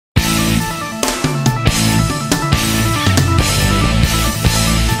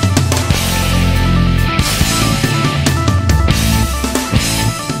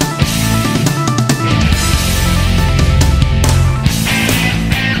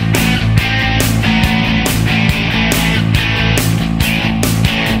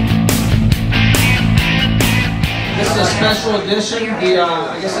special edition.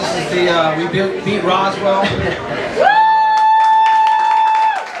 I guess this is the we beat Roswell.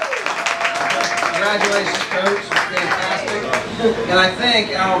 Congratulations, coach. Fantastic. And I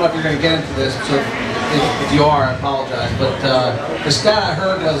think, I don't know if you're going to get into this, so if you are, I apologize, but the stat I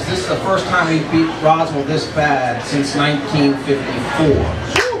heard was this is the first time we beat Roswell this bad since 1954.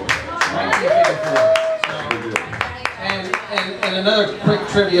 1954. And another quick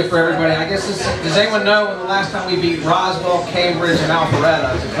trivia for everybody. I guess does anyone know when the last time we beat Roswell, Cambridge, and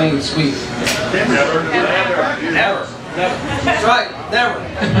Alpharetta? It's a clean sweep. Never. That's right, never.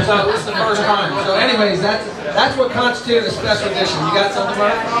 So this is the first time. So anyways, that's what constituted a special edition. You got something,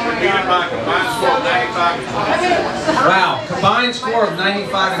 Mark? Combined score of 95 and 22. Wow, combined score of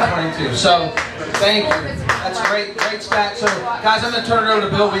 95 and 22. So thank you. That's a great stat. So guys, I'm going to turn it over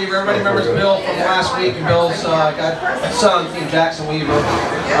to Bill Weaver. Everybody remembers Bill from last week, and Bill's got son, Jackson Weaver.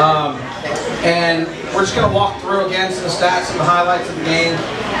 And we're just going to walk through again some stats, some highlights of the game.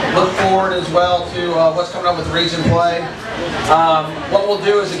 Look forward as well to what's coming up with region play. What we'll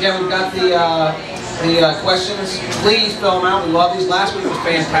do is, again, we've got the questions. Please fill them out. We love these. Last week was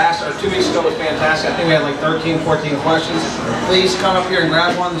fantastic, or 2 weeks ago was fantastic. I think we had like 13, 14 questions. Please come up here and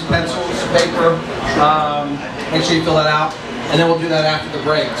grab one. There's pencils, paper. Make sure you fill that out. And then we'll do that after the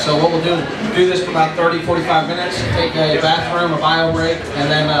break. So what we'll do is do this for about 30, 45 minutes, take a bathroom, a bio break,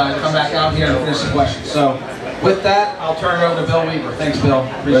 and then come back out here and finish the questions. So with that, I'll turn it over to Bill Weaver. Thanks, Bill.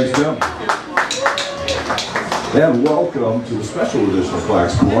 Appreciate Thanks, Bill. And welcome to the special edition of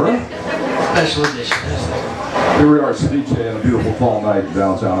Clack's Corner. Special edition. Here we are, ceviche, on a beautiful fall night in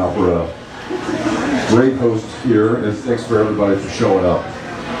downtown Alpharetta. Great host here, and thanks for everybody for showing up.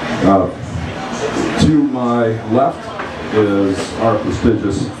 To my left is our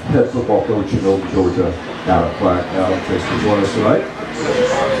prestigious head football coach in Milton, Georgia, Adam Clack. Adam, thanks for joining us tonight.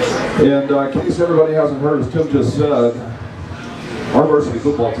 And in case everybody hasn't heard, as Tim just said, our varsity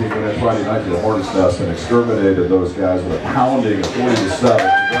football team went in Friday night to the Hornets' Nest and exterminated those guys with a pounding of 40-7.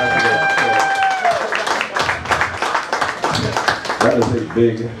 That is a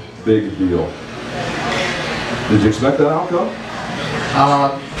big, big deal. Did you expect that outcome?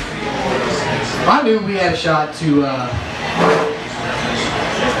 I knew we had a shot to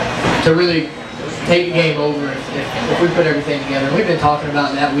really take the game over if we put everything together. We've been talking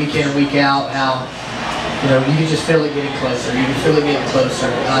about that week in and week out, how you can just feel it getting closer. You can feel it getting closer.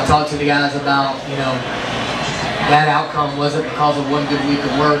 I talked to the guys about that outcome wasn't because of one good week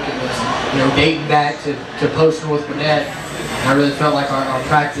of work. It was dating back to post North Gwinnett. I really felt like our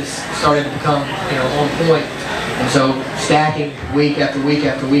practice started to become on point. And so stacking week after week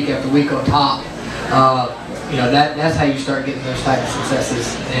after week after week on top, that's how you start getting those type of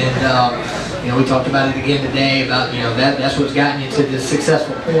successes. And we talked about it again today about that's what's gotten you to this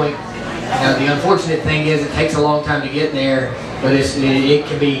successful point. The unfortunate thing is it takes a long time to get there, but it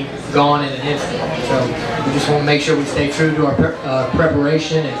can be gone in an instant. So we just want to make sure we stay true to our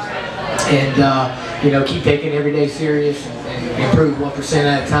preparation and keep taking every day serious and improve 1%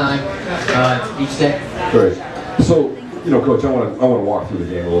 at a time each day. Great. So, Coach, I want to walk through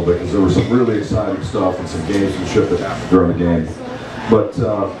the game a little bit because there was some really exciting stuff and some gamesmanship that happened during the game. But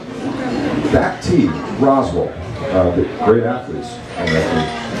that team, Roswell, great athletes on that team.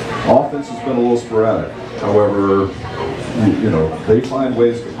 Offense has been a little sporadic. However, they find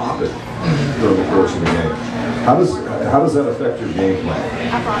ways to pop it during the course of the game. How does that affect your game plan?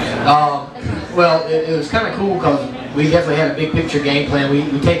 Well, it was kind of cool because we definitely had a big picture game plan.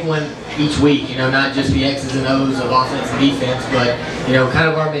 We take one each week, not just the X's and O's of offense and defense, but kind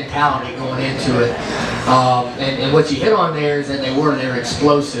of our mentality going into it. And what you hit on there is that they were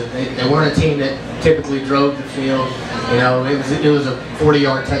explosive. They weren't a team that typically drove the field. It was a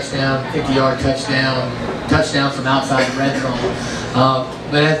 40-yard touchdown, 50-yard touchdown from outside the red zone.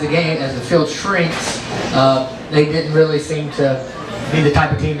 But as the field shrinks, they didn't really seem to be the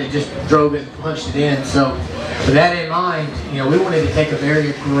type of team that just drove it and punched it in. So with that in mind, we wanted to take a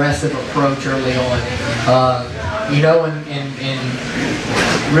very aggressive approach early on. In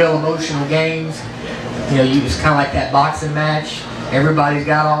real emotional games, it's kind of like that boxing match. Everybody's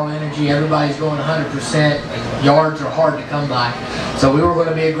got all energy, everybody's going 100%. Yards are hard to come by. So we were going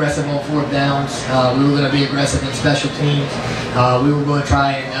to be aggressive on fourth downs. We were going to be aggressive in special teams. We were going to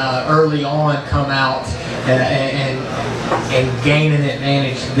try and early on come out and gain an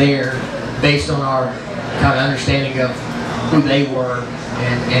advantage there based on our kind of understanding of who they were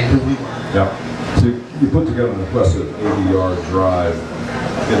and who we were. Yeah. So you put together an impressive 80-yard drive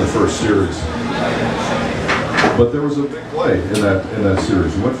in the first series. But there was a big play in that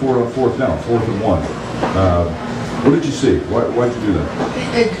series. You went for it on fourth down, 4th and 1. What did you see? Why did you do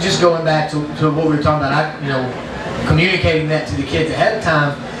that? Just going back to what we were talking about, communicating that to the kids ahead of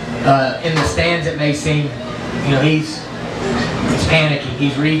time. In the stands, it may seem, he's panicking,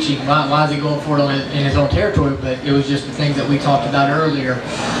 he's reaching. Why is he going for it in his own territory? But it was just the things that we talked about earlier.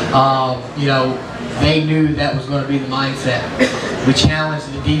 They knew that was going to be the mindset. We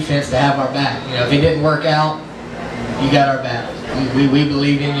challenged the defense to have our back. If it didn't work out, you got our back. We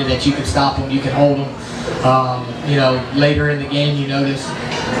believe in you, that you can stop them, you can hold them. Later in the game, you notice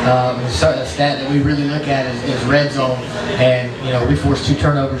a stat that we really look at is red zone, and we forced 2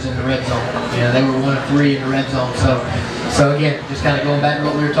 turnovers in the red zone. They were 1 of 3 in the red zone. So again, just kind of going back to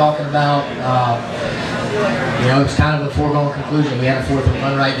what we were talking about. It's kind of a foregone conclusion. We had a 4th and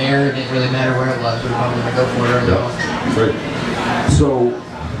 1 right there. It didn't really matter where it was. We were probably going to go for it early on. Great. So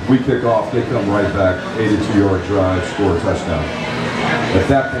we kick off. They come right back. 82-yard drive, score a touchdown. At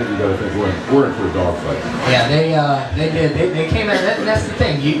that point, you got to think we're in for a dogfight. Yeah, they did. They came out. That's the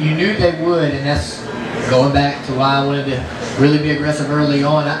thing. You knew they would, and that's going back to why I wanted to really be aggressive early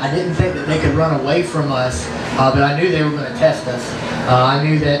on. I didn't think that they could run away from us, but I knew they were going to test us. I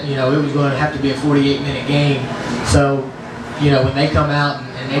knew that it was going to have to be a 48-minute game. So when they come out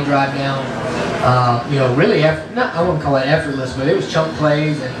and they drive down, really I wouldn't call it effortless, but it was chunk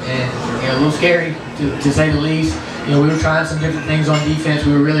plays and a little scary to say the least. We were trying some different things on defense.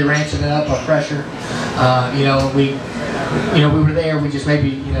 We were really ranching it up, our pressure. We were there. We just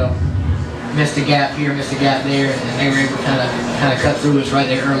maybe missed a gap here, missed a gap there, and they were able to kind of cut through us right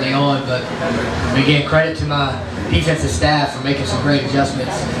there early on. But again, credit to my defensive staff for making some great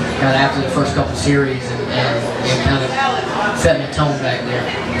adjustments kind of after the first couple series and kind of setting the tone back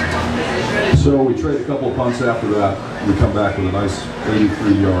there. So we trade a couple of punts after that. We come back with a nice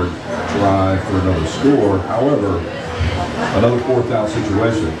 83-yard drive for another score. However, another 4th down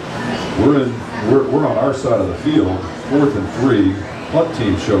situation. We're on our side of the field, 4th and 3. Punt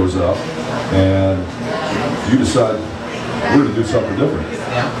team shows up, and you decide we're going to do something different.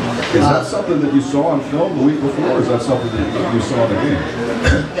 Yeah. Is that something that you saw on film the week before, or is that something that you saw in the game?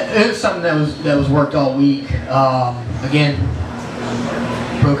 It was something that was worked all week. Again,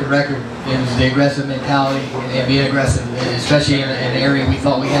 broken record. It was the aggressive mentality and being aggressive, especially in an area we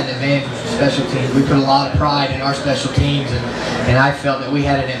thought we had an advantage, which was special teams. We put a lot of pride in our special teams, and I felt that we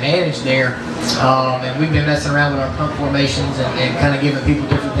had an advantage there. And we've been messing around with our punt formations and kind of giving people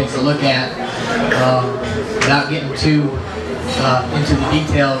different things to look at. Without getting too into the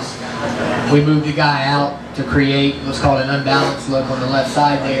details, we moved the guy out to create what's called an unbalanced look on the left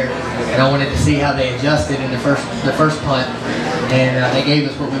side there, and I wanted to see how they adjusted in the first punt. And they gave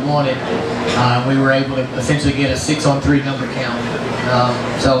us what we wanted. We were able to essentially get a 6-on-3 number count.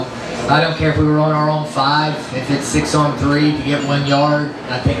 So I don't care if we were on our own 5. If it's 6-on-3 to get 1 yard,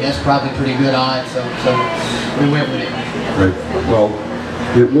 I think that's probably pretty good odds. So we went with it. Great. Well,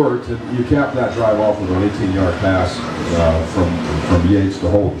 it worked, and you capped that drive off with an 18-yard pass from Yates to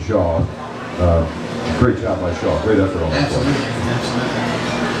Holden Shaw. Great job by Shaw. Great effort on that. Absolutely.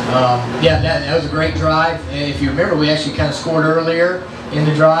 That was a great drive. And if you remember, we actually kind of scored earlier in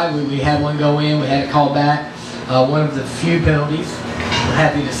the drive. We had one go in. We had it called back. One of the few penalties, I'm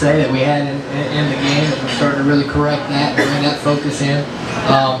happy to say, that we had in the game. That we're starting to really correct that and bring that focus in.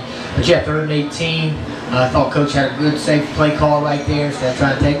 But yeah, 3rd and 18. I thought Coach had a good, safe play call right there. Instead of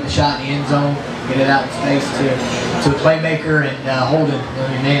trying to take the shot in the end zone, get it out in space to the playmaker and Holden.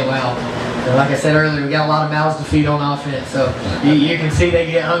 Wow. Like I said earlier, we got a lot of mouths to feed on offense, so you can see they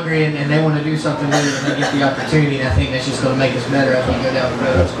get hungry and they want to do something with it when they get the opportunity, and I think that's just going to make us better as we go down the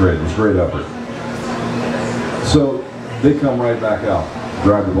road. That's great. It was great effort. So they come right back out,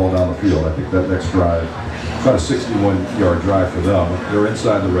 drive the ball down the field. I think that next drive, about a 61-yard drive for them. They're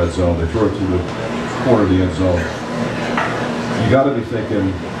inside the red zone. They throw it to the corner of the end zone. You got to be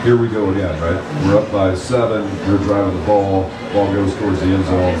thinking, here we go again, right? We're up by 7. We're driving the ball. Ball goes towards the end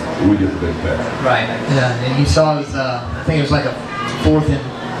zone. We get the big pick. Right. Yeah. And you saw it was, I think it was like a 4th and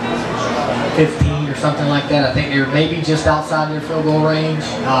 15 or something like that. I think they were maybe just outside their field goal range.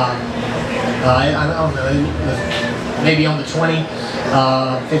 I don't know. It was maybe on the 20,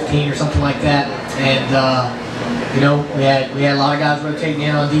 15 or something like that. And we had a lot of guys rotating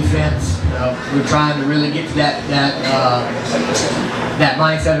in on defense. We were trying to really get to that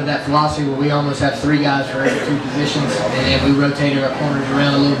mindset or that philosophy where we almost have 3 guys for every 2 positions, and we rotated our corners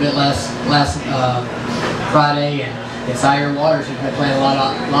around a little bit last Friday. And Sire Waters, who's been playing a lot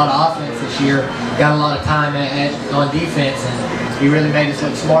of offense this year, got a lot of time on defense, and he really made us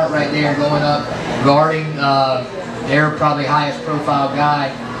look smart right there, going up, guarding their probably highest profile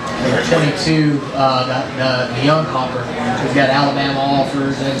guy. 22, the young hopper. He's got Alabama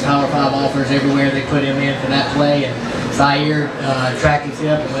offers and Power 5 offers everywhere. They put him in for that play, and Zaire tracked his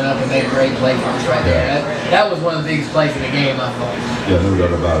hip and went up and made a great play for us right there. That was one of the biggest plays in the game, I thought. Yeah, no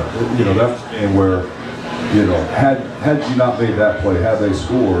doubt about it. You know, that's a game where, you know, had you not made that play, had they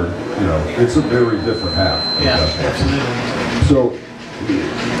scored, you know, it's a very different half. Yeah, absolutely. So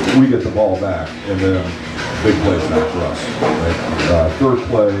we get the ball back, and then big plays now for us. Right? Third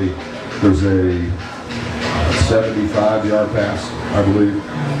play, there's a 75-yard pass, I believe,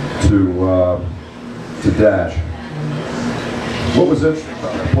 to Dash. What was interesting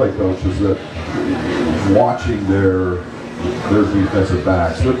about that play, Coach, is that watching their defensive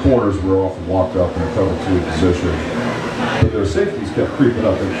backs, their corners were often locked up in a cover 2 position, but their safeties kept creeping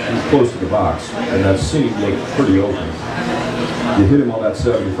up and close to the box, and that seam looked pretty open. You hit him on that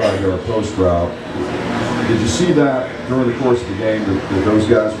 75-yard post route. Did you see that during the course of the game that those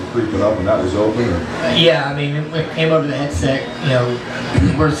guys were creeping up and that was open? Or? Yeah, I mean, it came over the headset. You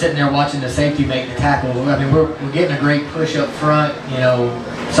know, we're sitting there watching the safety make the tackle. I mean, we're getting a great push up front. You know,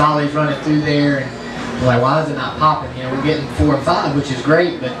 Solly's running through there, and we're like, why is it not popping? You know, we're getting 4 and 5, which is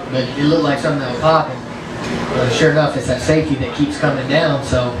great, but it looked like something that was popping. Sure enough, it's that safety that keeps coming down.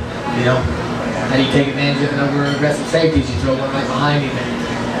 So, you know, how do you take advantage of an over-aggressive safeties? You throw one right behind him,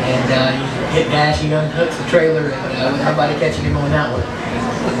 and you hit Dash, he unhooks the trailer, and nobody catching him on that one.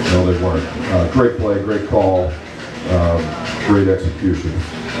 No, they weren't. Great play, great call, great execution.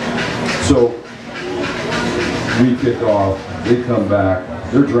 So we kick off, they come back,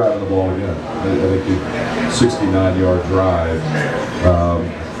 they're driving the ball again. I think a 69-yard drive.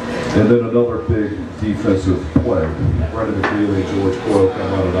 And then another big defensive play. Brendan McNeely and George Coyle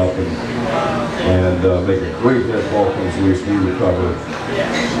come running up and make a great hit. Ball comes loose, we recover.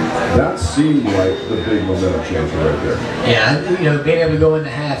 That seemed like the big momentum changer right there. Yeah, you know, being able to go into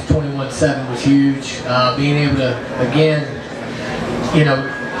half 21-7 was huge. Being able to, again, you know,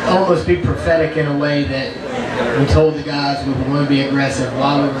 almost be prophetic in a way that we told the guys we were going to be aggressive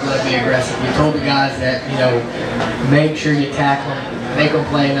while we were going to be aggressive. We told the guys that, you know, make sure you tackle them, make them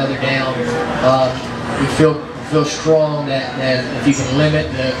play another down. We feel strong that if you can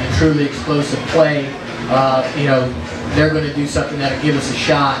limit the truly explosive play, you know, they're going to do something that'll give us a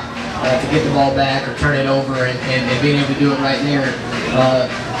shot to get the ball back or turn it over, and being able to do it right there.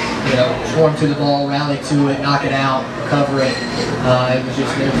 You know, swarm to the ball, rally to it, knock it out, recover it. It was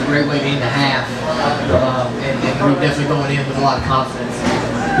a great way to end the half, and we're definitely going in with a lot of confidence.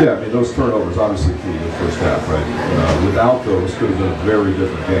 Yeah, I mean, those turnovers obviously key in the first half, right? Without those, could have been a very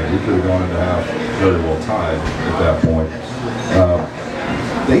different game. We could have gone into half very well tied at that point.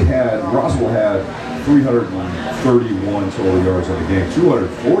 Roswell had 331 total yards in the game.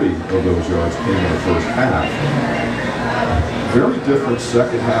 240 of those yards came in the first half. Very different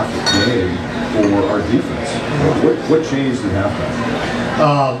second half of the game for our defense. What changed at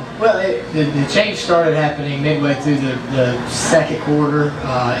halftime? Well, the change started happening midway through the second quarter,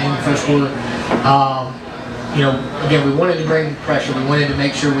 in the first quarter. You know, again, we wanted to bring pressure. We wanted to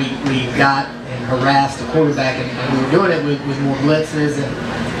make sure we got and harassed the quarterback, and we were doing it with more blitzes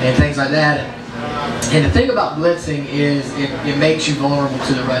and things like that. And the thing about blitzing is it makes you vulnerable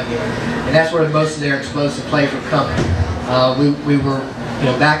to the run game, and that's where most of their explosive plays were coming. We were, you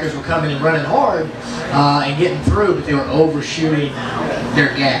know, backers were coming and running hard and getting through, but they were overshooting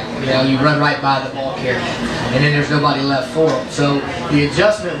their gap. You know, you run right by the ball carrier, and then there's nobody left for them. So the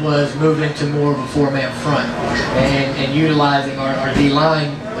adjustment was moving to more of a 4-man front and utilizing our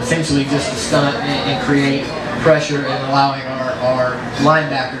D-line essentially just to stunt and create pressure and allowing our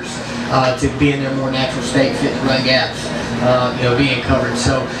linebackers to be in their more natural state, fit to run gaps, you know, being covered.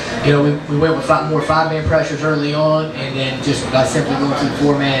 So, you know, we went with more 5-man pressures early on, and then just by simply going to the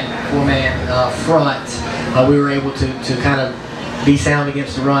 4-man front, we were able to kind of be sound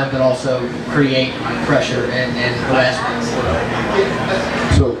against the run, but also create pressure and harassment.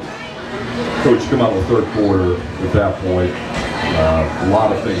 So, Coach, come out in the third quarter at that point. A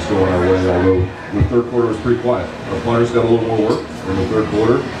lot of things going our way, although the third quarter was pretty quiet. Our players got a little more work in the third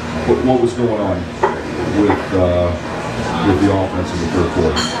quarter. What was going on with the offense in the third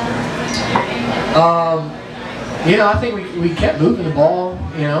quarter? You know, I think we kept moving the ball.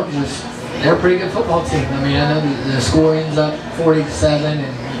 You know, they're a pretty good football team. I mean, I know the score ends up 40-7,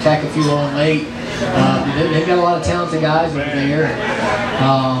 and you tack a few on late. They've got a lot of talented guys over there.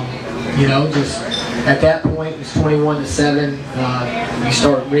 You know, just at that point, it's 21-7. You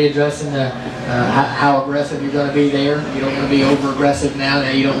start readdressing how aggressive you're going to be there. You don't want to be over aggressive now.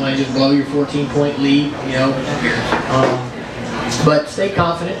 You don't want to just blow your 14-point lead. You know, But stayed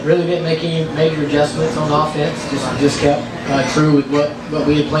confident, really didn't make any major adjustments on offense, just kept true with what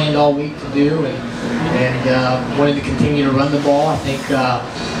we had planned all week to do, and wanted to continue to run the ball. I think,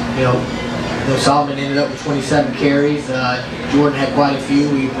 you know, Solomon ended up with 27 carries. Jordan had quite a few.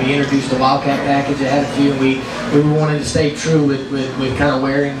 We introduced the Wildcat package that had a few. We wanted to stay true with kind of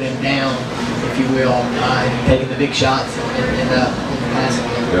wearing them down, if you will, and taking the big shots in the passing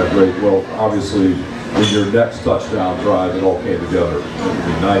game. Yeah, great. Well, obviously, in your next touchdown drive, it all came together.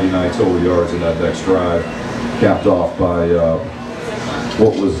 99 total yards in that next drive, capped off by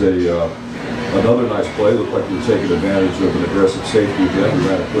what was another nice play. Looked like you were taking advantage of an aggressive safety again. We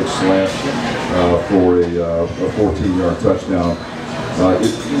ran a quick slant for a 14-yard touchdown.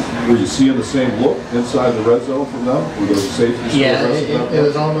 Were you seeing the same look inside the red zone from them? Were those safeties? Yeah, it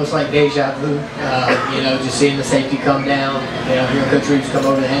was almost like deja vu. You know, just seeing the safety come down. You know, hearing Coach Reeves come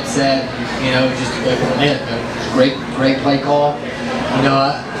over the headset. You know, just great play call. You know,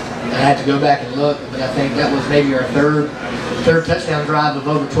 I had to go back and look, but I think that was maybe our third touchdown drive of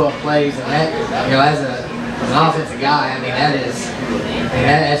over 12 plays, and that, you know, as an offensive guy, I mean,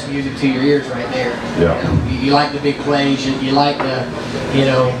 that's music to your ears right there. Yeah. You know, you like the big plays, you like the, you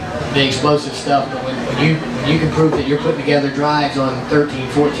know, the explosive stuff, but when you can prove that you're putting together drives on 13,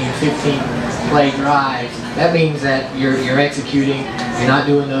 14, 15 play drives, that means that you're executing, you're not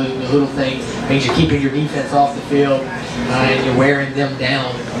doing those little things. It means you're keeping your defense off the field, and you're wearing them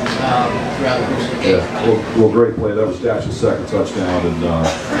down throughout the course of the game. Yeah, well, great play. That was Dash's second touchdown, and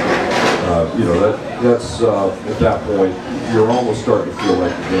you know, that's at that point you're almost starting to feel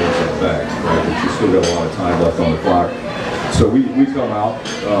like the game's in the bag, right? But you still got a lot of time left on the clock. So we come out,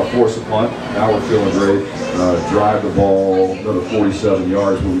 force a punt. Now we're feeling great. Drive the ball another 47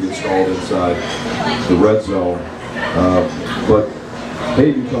 yards when we get stalled inside the red zone. But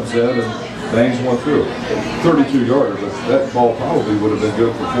Hayden comes in and bangs one through. 32-yarder, but that ball probably would have been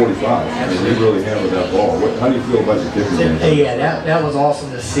good for 45. I mean, he really hammered that ball. How do you feel about your kicking game? Yeah, that was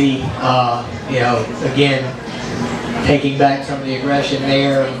awesome to see. You know, again, taking back some of the aggression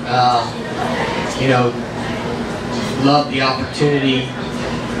there. You know, love the opportunity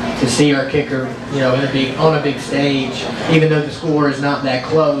to see our kicker, you know, on a big stage, even though the score is not that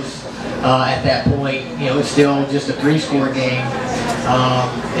close at that point. You know, it's still just a 3-score game.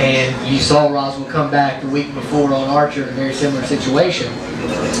 And you saw Roswell come back the week before on Archer in a very similar situation.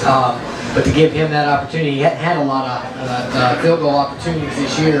 But to give him that opportunity, he hadn't had a lot of field goal opportunities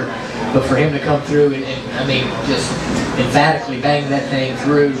this year, but for him to come through and I mean, just emphatically bang that thing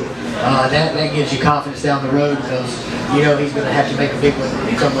through, that gives you confidence down the road, because you know he's going to have to make a big one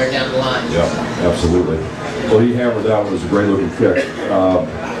somewhere down the line. Yeah, absolutely. Well, he hammered that one. It was a great looking kick.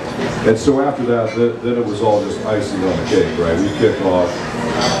 And so after that, then it was all just icing on the cake, right? We kick off.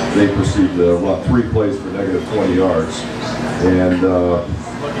 They proceed to run 3 plays for negative 20 yards. And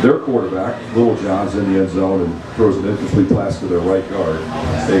their quarterback, Little John's in the end zone and throws an incomplete pass to their right guard.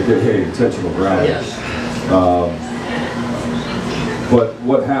 AKA intentional grounding. But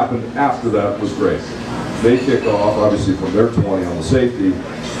what happened after that was great. They kick off, obviously, from their 20 on the safety,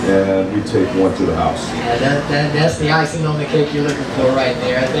 and we take one to the house. Yeah, that's the icing on the cake you're looking for right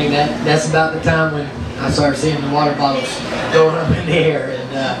there. I think that's about the time when I started seeing the water bottles going up in the air.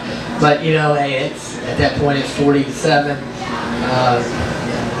 And but you know, hey, at that point it's 40-7.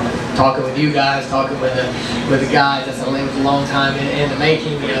 Talking with you guys, talking with the guys, it was a long time in the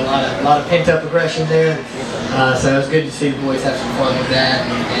making. You know, a lot of pent up aggression there. So it was good to see the boys have some fun with that,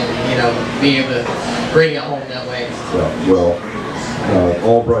 and you know, be able to bring it home that way. Yeah, well,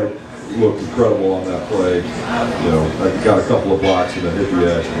 Albright looked incredible on that play. You know, I got a couple of blocks and then hit the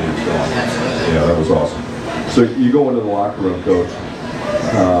edge and he was gone. Yeah, that was awesome. So you go into the locker room, Coach.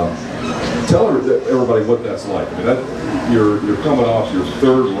 Tell everybody what that's like. I mean, you're coming off your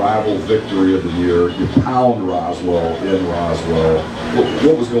 3rd rival victory of the year. You pound Roswell in Roswell.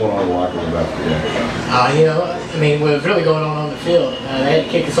 What was going on in the locker room after the game? You know, I mean, what was really going on the field? They had to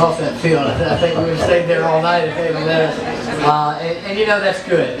kick us off that field. I think we would have stayed there all night if they had let us. And you know, that's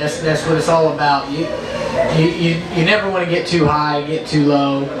good. That's what it's all about. You never want to get too high, get too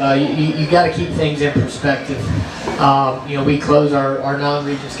low. You got to keep things in perspective. You know, we close our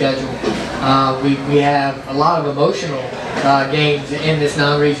non-region schedule. We have a lot of emotional games in this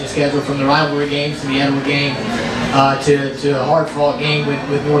non-region schedule, from the rivalry games to the Edward game to a hard-fought game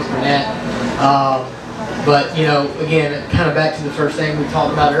with North Burnett. But you know, again, kind of back to the first thing we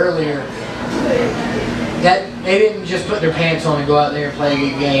talked about earlier, that they didn't just put their pants on and go out there and play a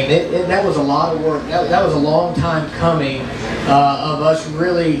good game. That was a lot of work. That was a long time coming of us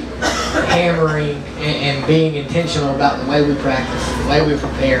really hammering and being intentional about the way we practice, the way we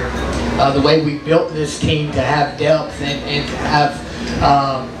prepare. the way we built this team to have depth and to have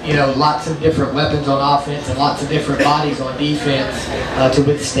you know, lots of different weapons on offense and lots of different bodies on defense to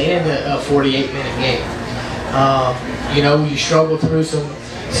withstand a 48-minute game. You know, you struggle through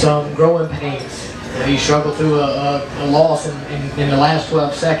some growing pains. You know, you struggle through a loss in the last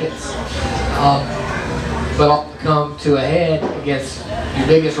 12 seconds. But all come to a head against your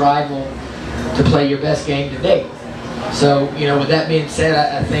biggest rival to play your best game to date. So, you know, with that being said,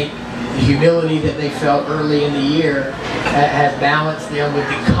 I think the humility that they felt early in the year has balanced them with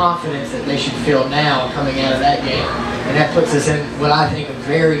the confidence that they should feel now coming out of that game. And that puts us in what I think a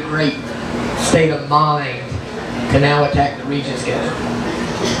very great state of mind to now attack the region schedule.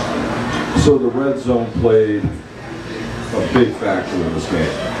 So the red zone played a big factor in this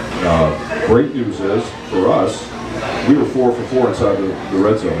game. Great news is, for us, we were 4 for 4 inside the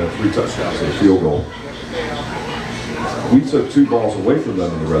red zone, had 3 touchdowns and a field goal. We took 2 balls away from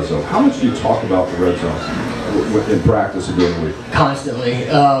them in the red zone. How much do you talk about the red zone in practice and during the week? Constantly.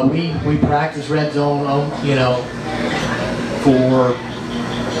 We practice red zone, you know, for,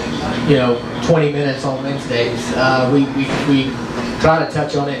 you know, 20 minutes on Wednesdays. We try to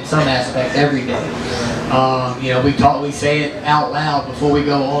touch on it in some aspect every day. You know, we say it out loud before we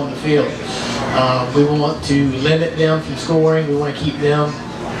go on the field. We want to limit them from scoring. We want to keep them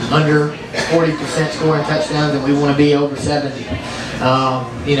under 40% scoring touchdowns, and we want to be over 70.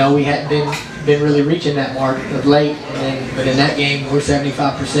 You know, we hadn't been really reaching that mark of late, but in that game we're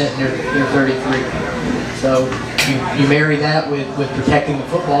 75% and they're 33. So you marry that with protecting the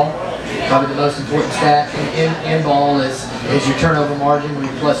football. Probably the most important stat in ball is your turnover margin. We're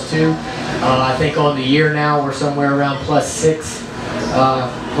 +2. I think on the year now we're somewhere around +6,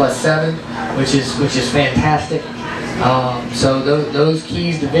 +7, which is fantastic. So those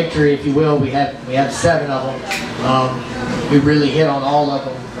keys to victory, if you will, we have 7 of them. We really hit on all of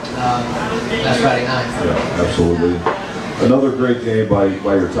them last Friday night. Yeah, absolutely. Another great game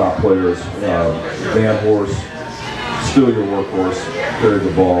by your top players. Van Horst, still your workhorse, carried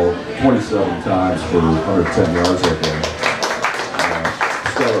the ball 27 times for 110 yards that game.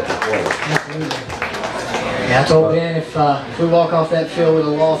 Stellar performance. Absolutely. Yeah, I told Ben if we walk off that field with a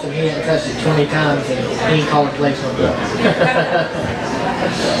loss and he hadn't touched it 20 times, then he ain't calling plays no more.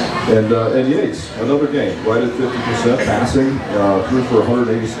 And Yates, another game, right at 50% passing, threw for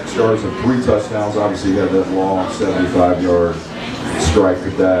 186 yards and 3 touchdowns. Obviously, he had that long 75-yard strike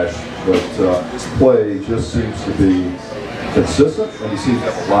to dash, but his play just seems to be consistent, and he seems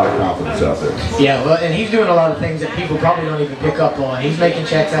to have a lot of confidence out there. Yeah, well, and he's doing a lot of things that people probably don't even pick up on. He's making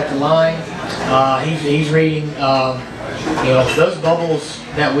checks at the line. He's reading, you know, those bubbles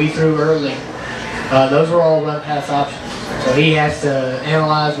that we threw early. Those were all run pass options. So he has to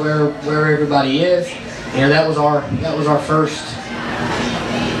analyze where everybody is. You know, that was our first,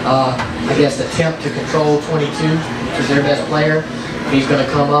 I guess, attempt to control 22, which is their best player. If he's going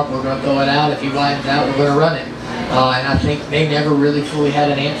to come up, we're going to throw it out. If he widens out, we're going to run it. And I think they never really fully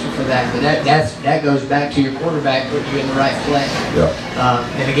had an answer for that. But that goes back to your quarterback putting you in the right play. Yeah.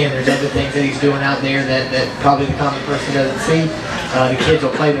 And again, there's other things that he's doing out there that probably the common person doesn't see. The kids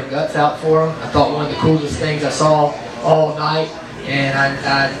will play their guts out for him. I thought one of the coolest things I saw all night, and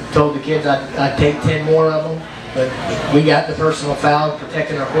I told the kids I'd take 10 more of them. But we got the personal foul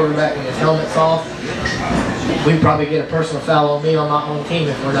protecting our quarterback when his helmet's off. We'd probably get a personal foul on me on my own team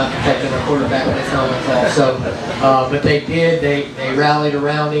if we're not protecting our quarterback when his helmet's off. So, but they did. They rallied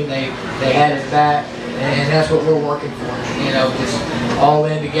around him. They had his back, and that's what we're working for. You know, just all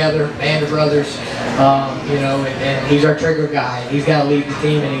in together, band of brothers. You know, and he's our trigger guy. He's got to lead the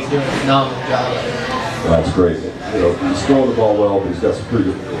team, and he's doing a phenomenal job of it. That's great. You know, he's throwing the ball well, but he's got some pretty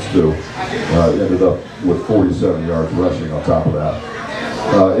good skills too. Ended up with 47 yards rushing on top of that.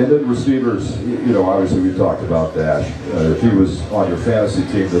 And then receivers, you know, obviously we talked about Dash. If he was on your fantasy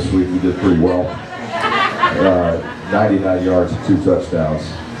team this week, he did pretty well. 99 yards and 2 touchdowns.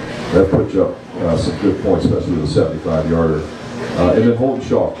 That puts you up some good points, especially with a 75-yarder. And then Holden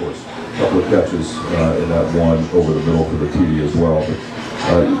Shaw, of course, a couple of catches in that one over the middle for the TD as well.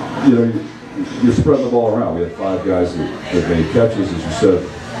 But, you know, you're spreading the ball around. We had 5 guys that made catches, as you said.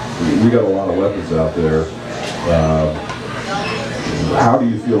 We got a lot of weapons out there. How do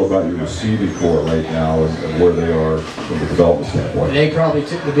you feel about your receiving core right now and where they are from the development standpoint? They probably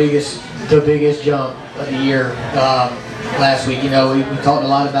took the biggest jump of the year last week. You know, we talked a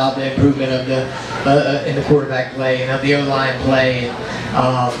lot about the improvement of the in the quarterback play and of the O-line play.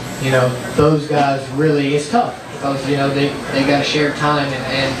 And, you know, those guys really, it's tough because, you know, they got to share time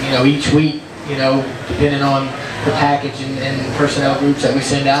and you know, each week, you know, depending on the package and personnel groups that we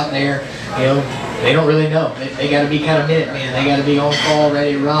send out there, you know, they don't really know. They got to be kind of minute man. They got to be on call,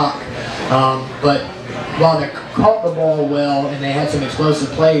 ready to rock. But while they caught the ball well and they had some explosive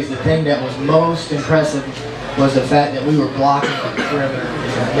plays, the thing that was most impressive was the fact that we were blocking on the perimeter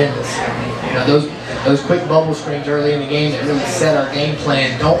tremendous. You know, those quick bubble screens early in the game that really set our game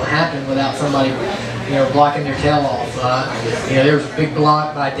plan don't happen without somebody, you know, blocking their tail off. You know, there was a big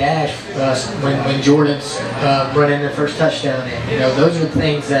block by Dash when Jordan's running their first touchdown in. You know, those are the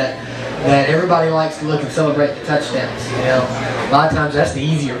things that everybody likes to look and celebrate the touchdowns. You know, a lot of times that's the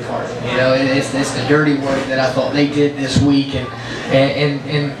easier part. You know, it's the dirty work that I thought they did this week,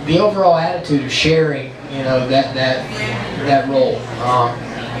 and the overall attitude of sharing. You know, that role.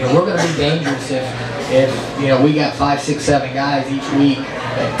 You know, we're going to be dangerous if you know we got 5, 6, 7 guys each week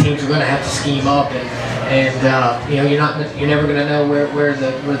that teams are going to have to scheme up, and you know you're never going to know where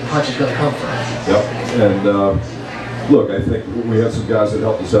the punch is going to come from. Yep. And look, I think we had some guys that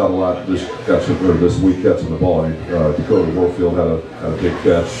helped us out a lot this week catching the ball. Dakota Warfield had a big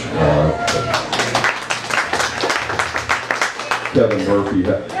catch. Kevin Murphy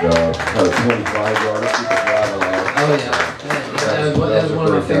had a 25-yarder. Oh yeah, that was one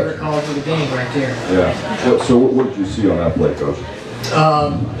of my favorite calls of the game right there. Yeah. So what did you see on that play, Coach?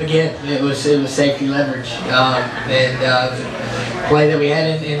 Again, it was safety leverage, and it was a play that we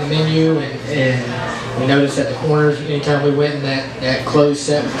had in the menu, and we noticed at the corners anytime we went in that closed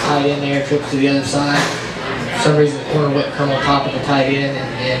set with the tight end there, trips to the other side. For some reason the corner wouldn't come on top of the tight end,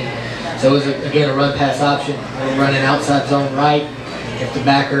 and so it was again a run pass option. We're running outside zone right. If the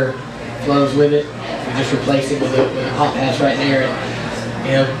backer flows with it, we just replace it with a hot pass right there. And,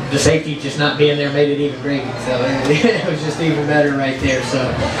 you know, the safety just not being there made it even greater. So it was just even better right there.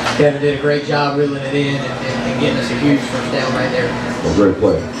 So Kevin did a great job reeling it in and getting us a huge first down right there. Well, great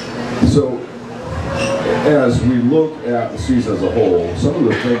play. So as we look at the season as a whole, some of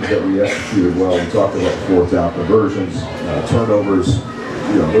the things that we executed well, we talked about fourth down conversions, turnovers.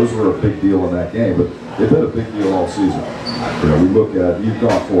 You know, those were a big deal in that game, but they've been a big deal all season. You know, we look at, you've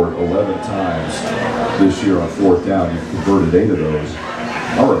gone for it 11 times this year on fourth down. You've converted 8 of those.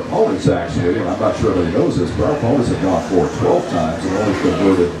 Our opponents actually, and I'm not sure everybody knows this, but our opponents have gone for it 12 times and only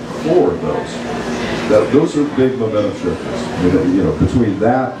converted 4 of those. Those are big momentum shifters. I mean, you know, between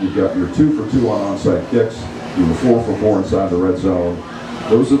that, you've got your 2 for 2 on onside kicks, you were 4 for 4 inside the red zone.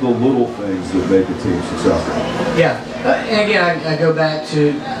 Those are the little things that make a team successful. Yeah, and again, I go back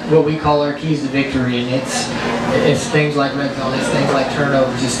to what we call our keys to victory, and it's things like red zone, it's things like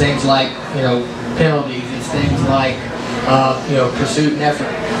turnovers, it's things like, you know, penalties, it's things like you know, pursuit and effort.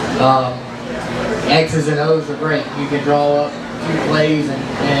 X's and O's are great. You can draw up 2 plays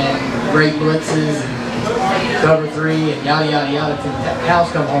and great blitzes and cover 3 and yada yada yada till the cows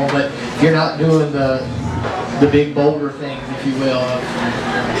come home, but if you're not doing the big boulder things, if you will, of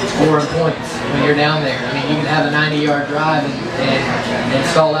scoring points when you're down there. I mean, you can have a 90-yard drive and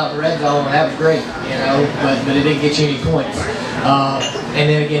stall out the red zone, and that was great, you know, but it didn't get you any points. And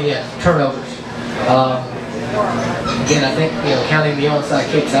then again, yeah, turnovers. Again, I think, you know, counting the onside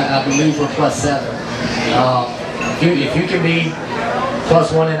kicks, I believe we're +7. If you can be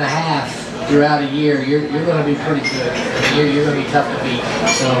 +1.5 throughout a year, you're going to be pretty good. I mean, you're going to be tough to beat.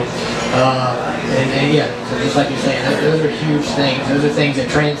 So, and yeah, so just like you're saying, those are huge things. Those are things that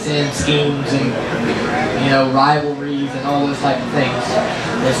transcend schemes and, you know, rivalries and all those type of things.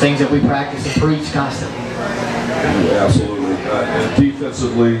 Those things that we practice and preach constantly. Yeah, absolutely. And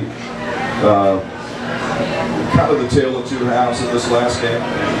defensively, kind of the tale of 2 halves in this last game.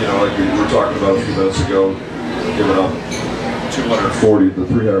 You know, like we were talking about a few minutes ago, giving up 240 to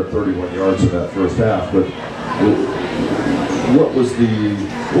 331 yards in that first half. But what was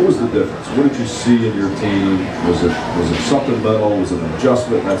the difference? What did you see in your team? Was it something mental? Was it an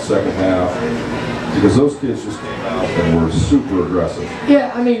adjustment in that second half? Because those kids just came out and were super aggressive.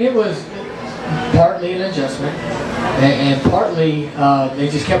 Yeah, I mean, it was partly an adjustment, and partly they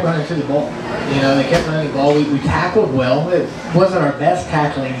just kept running to the ball. You know, they kept running the ball. We tackled well. It wasn't our best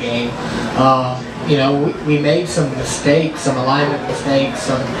tackling game. You know, we made some mistakes, some alignment mistakes,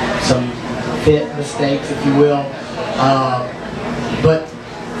 some fit mistakes, if you will. But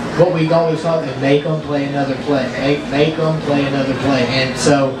what we always thought is make them play another play. Make them play another play. And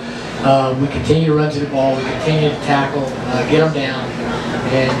so we continue to run to the ball. We continue to tackle, get them down.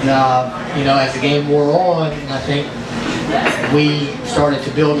 And, you know, as the game wore on, I think we started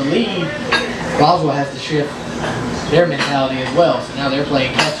to build a lead. Roswell has to shift their mentality as well. So now they're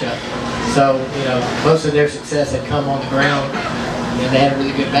playing catch-up. So, you know, most of their success had come on the ground. You know, they had a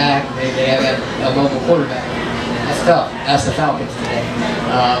really good back. They have a mobile quarterback. That's tough. That's the Falcons today.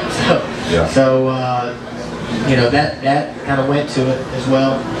 You know, that kind of went to it as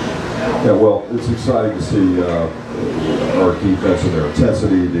well. Yeah, well, it's exciting to see our defense and their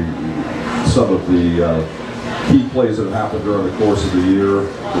intensity. some of the key plays that have happened during the course of the year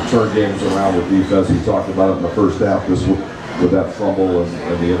to turn games around with defense. We talked about it in the first half, just with that fumble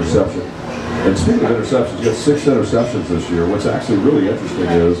and the interception. And speaking of interceptions, you got 6 interceptions this year. What's actually really interesting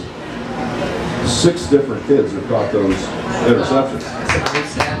is 6 different kids have caught those interceptions.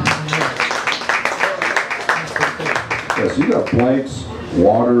 Yes, you got Blanks,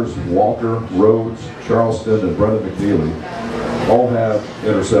 Waters, Walker, Rhodes, Charleston, and Brendan McNeely all have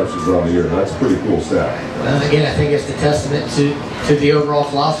interceptions on the year. That's a pretty cool stat. Well, again, I think it's the testament to the overall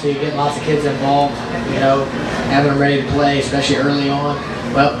philosophy of getting lots of kids involved, you know, having them ready to play, especially early on.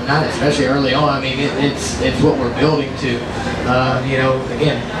 Well, not especially early on. I mean, it's what we're building to. You know,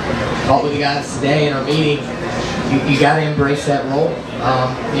 again, talked with the guys today in our meeting. You got to embrace that role.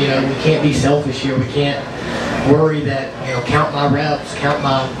 You know, we can't be selfish here. We can't worry that, you know, count my reps, count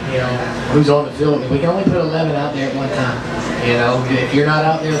my, you know, who's on the field. We can only put 11 out there at one time. You know, if you're not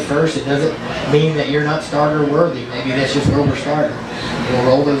out there first, it doesn't mean that you're not starter worthy. Maybe that's just where we're starting. We'll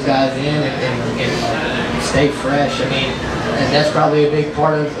roll those guys in and stay fresh. I mean, and that's probably a big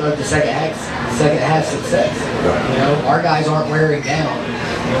part of the second half success. You know, our guys aren't wearing down.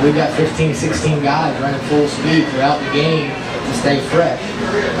 You know, we've got 15, 16 guys running full speed throughout the game to stay fresh.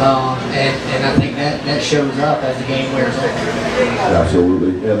 And I think that shows up as the game wears on.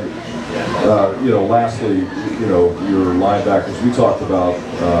 Absolutely. And you know, lastly, you know, your linebackers. We talked about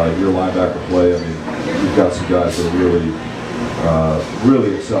your linebacker play. I mean, you've got some guys that are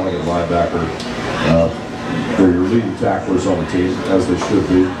really excelling at linebacker. They're your leading tacklers on the team, as they should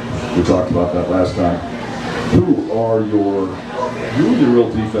be. We talked about that last time. Who are your real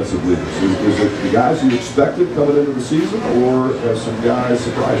defensive leaders? Is it the guys you expected coming into the season, or have some guys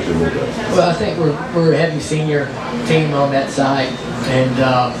surprised you a little bit? Well, I think we're a heavy senior team on that side, and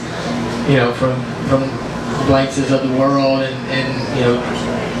you know, from the Blankses of the world, and you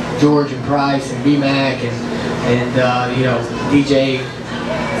know, George and Price and B-Mac and you know, DJ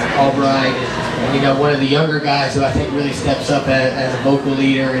Albright, and you know, one of the younger guys who I think really steps up as a vocal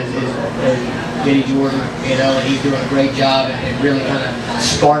leader is J.D. Jordan, you know, and he's doing a great job and really kind of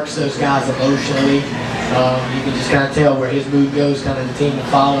sparks those guys emotionally. You can just kind of tell where his mood goes, kind of the team will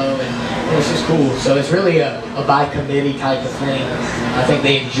follow, and it's just cool. So it's really a by committee type of thing. I think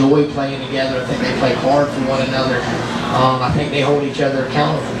they enjoy playing together. I think they play hard for one another. I think they hold each other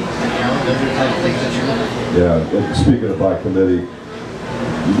accountable. You know, those are the type of things that you're looking for. Yeah, and speaking of by committee,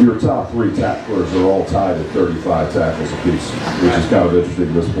 your top 3 tacklers are all tied at 35 tackles apiece, which is kind of interesting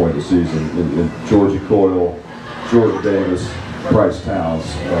at this point in the season. And Georgie Coyle, Jordan Davis, Bryce Towns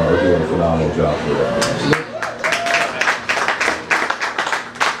are doing a phenomenal job for that.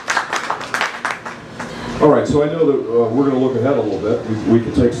 All right, so I know that we're going to look ahead a little bit. We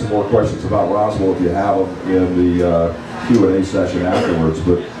can take some more questions about Roswell if you have them in the Q&A session afterwards.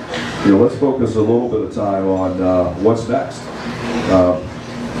 But you know, let's focus a little bit of time on what's next.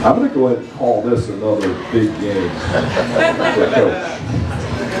 I'm going to go ahead and call this another big game for Coach.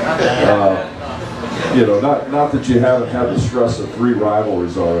 You know, not that you haven't had the stress of 3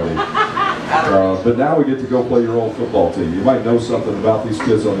 rivalries already, but now we get to go play your old football team. You might know something about these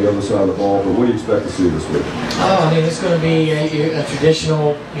kids on the other side of the ball, but what do you expect to see this week? Oh, I mean, it's going to be a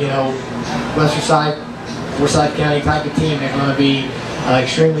traditional, you know, Forsyth County type of team. They're going to be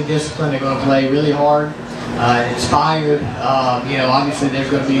extremely disciplined. They're going to play really hard. Inspired. You know, obviously there's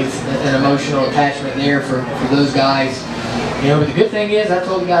going to be an emotional attachment there for those guys. You know, but the good thing is, I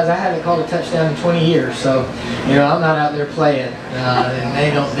told the guys I haven't called a touchdown in 20 years, so you know, I'm not out there playing, and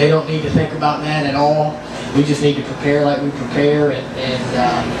they don't need to think about that at all. We just need to prepare like we prepare, and you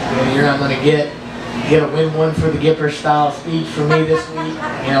know, you're not going to get a win one for the Gipper style speech from me this week.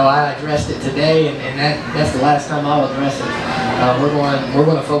 You know, I addressed it today, and that's the last time I'll address it. We're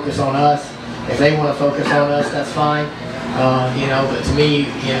going to focus on us. If they want to focus on us, that's fine. You know, but to me,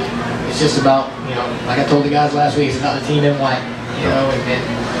 you know, it's just about, you know, like I told the guys last week, it's about the team in white. You know,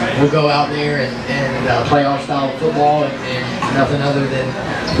 and we'll go out there and play our style of football, and nothing other than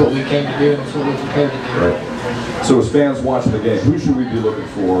what we came to do and what we're prepared to do. Right. So as fans watching the game, who should we be looking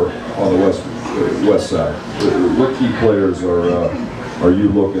for on the west side? What key players are you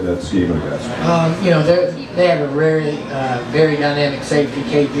looking at scheming against? You know, they have a very dynamic safety,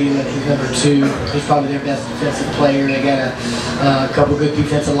 KB. He's number 2. He's probably their best defensive player. They got a couple good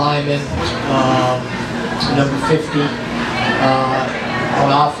defensive linemen. Number 50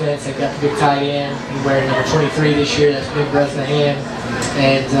 on offense, they've got the big tight end. He's wearing number 23 this year. That's Big Bresnahan.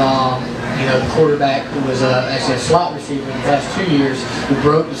 And you know, the quarterback, who was actually a slot receiver in the past 2 years, who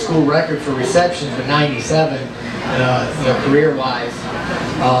broke the school record for receptions with 97. You know, career-wise.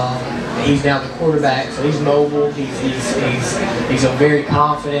 He's now the quarterback, so he's mobile. He's a very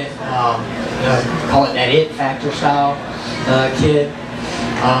confident, call it that it factor style kid.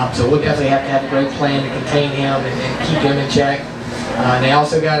 So we'll definitely have to have a great plan to contain him and keep him in check. And they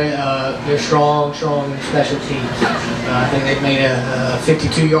also got they're strong special teams. I think they've made a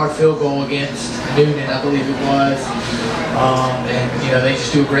 52-yard field goal against Noonan, I believe it was. And they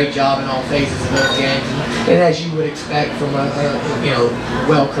just do a great job in all phases of those games. And as you would expect from a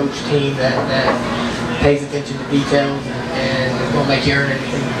well-coached team that pays attention to details and will make you earn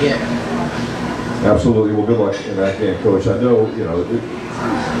anything you get. Absolutely. Well, good luck in that game, Coach. I know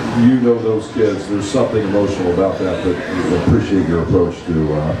you know those kids. There's something emotional about that, but I appreciate your approach to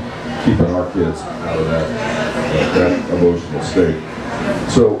keeping our kids out of that emotional state.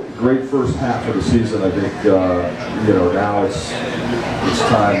 So great first half of the season. I think now it's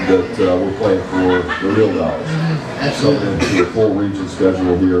time that we're playing for the real dollars. Absolutely. Coming into a full region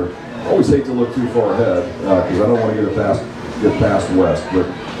schedule here. I always hate to look too far ahead because I don't want to get past West, but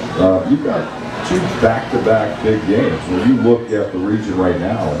you've got 2 back-to-back big games. When you look at the region right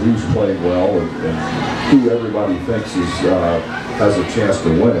now, who's playing well and who everybody thinks has a chance to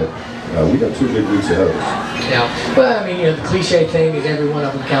win it, we got 2 big weeks ahead of us. Yeah, well, I mean, the cliche thing is every one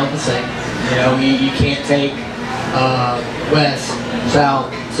of them count the same. You can't take West,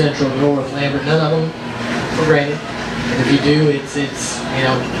 South, Central, North, Lambert, none of them for granted. And if you do, it's as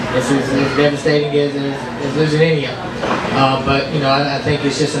devastating as losing any of them. But I think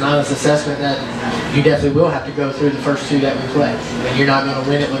it's just an honest assessment that you definitely will have to go through the first 2 that we play, and you're not going to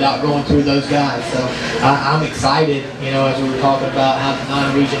win it without going through those guys. So I'm excited, as we were talking about how the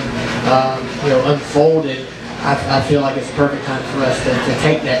non-region, unfolded. I feel like it's the perfect time for us to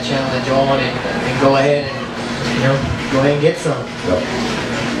take that challenge on and go ahead and get some. Yep.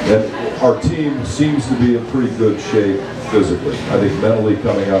 And our team seems to be in pretty good shape physically. I think mentally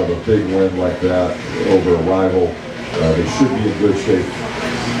coming out of a big win like that over a rival, they should be in good shape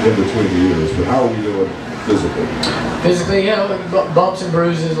in between the years. But how are we doing physically? Physically, bumps and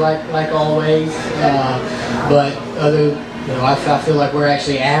bruises like always. But I feel like we're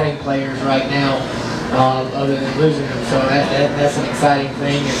actually adding players right now, other than losing them. So that's an exciting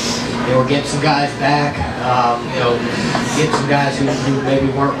thing. And, we're getting some guys back. Getting some guys who maybe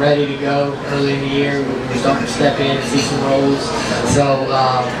weren't ready to go early in the year. We're starting to step in and see some roles. So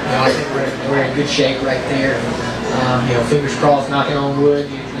I think we're in good shape right there. Fingers crossed, knocking on wood.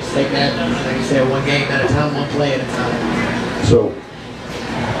 You just take that, like you said, 1 game at a time, 1 play at a time. So,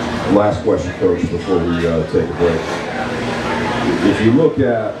 last question, Coach, before we take a break. If you look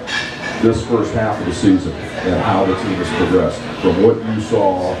at this first half of the season and how the team has progressed, from what you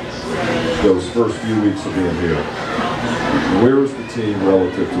saw those first few weeks of being here, where is the team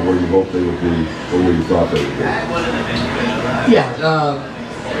relative to where you hoped they would be or where you thought they would be? Yeah.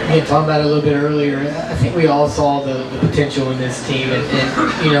 Again, talking about it a little bit earlier, I think we all saw the potential in this team, and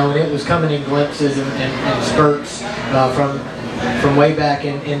it was coming in glimpses and spurts from way back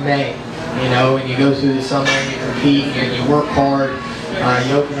in May. And you go through the summer and you compete and you work hard.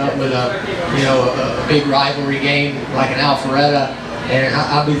 You open up with a big rivalry game like an Alpharetta, and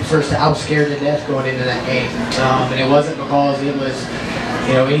I'll be the first. I was scared to death going into that game, and it wasn't because it was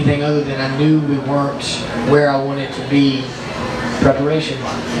anything other than I knew we weren't where I wanted to be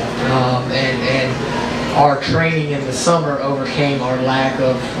preparation-wise, and our training in the summer overcame our lack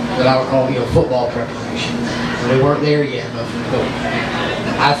of what I would call football preparation. We weren't there yet, but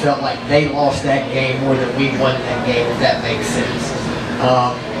I felt like they lost that game more than we won that game, if that makes sense.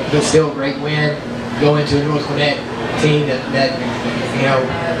 But still a great win. Go into a North Gwinnett team that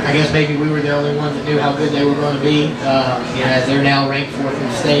I guess maybe we were the only ones that knew how good they were going to be, as they're now ranked 4th in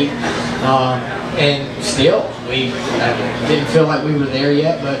the state. And still, we didn't feel like we were there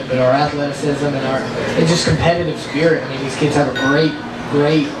yet, but our athleticism and just competitive spirit. I mean, these kids have a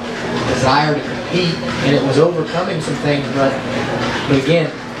great desire to compete, and it was overcoming some things, but again,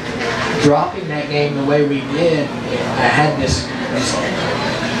 dropping that game the way we did, I had this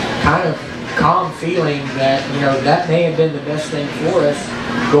kind of calm feeling that that may have been the best thing for us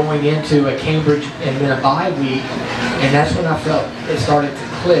going into a Cambridge and then a bye week, and that's when I felt it started to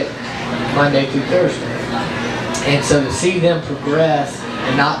click Monday through Thursday. And so to see them progress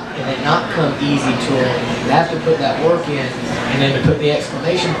and it not come easy to them, you have to put that work in, and then to put the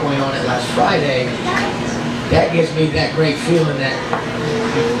exclamation point on it last Friday, that gives me that great feeling that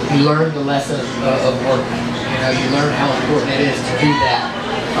you learn the lesson of work. You learn how important it is to do that.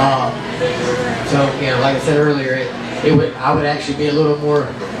 So like I said earlier, I would actually be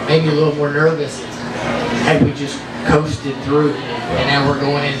maybe a little more nervous had we just coasted through, and now we're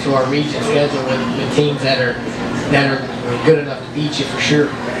going into our region schedule with teams that are good enough to beat you for sure.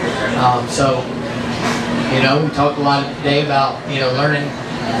 So, you know, we talked a lot today about, you know, learning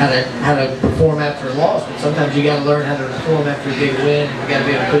how to perform after a loss, but sometimes you got to learn how to perform after a big win. You got to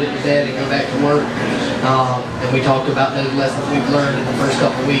be able to put it to bed and go back to work. And we talked about those lessons we've learned in the first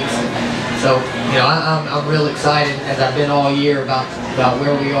couple of weeks. So, you know, I'm real excited, as I've been all year, about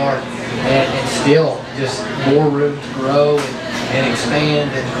where we are, and still just more room to grow and expand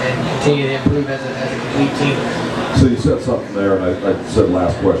and continue to improve as a complete team. So you said something there, and I said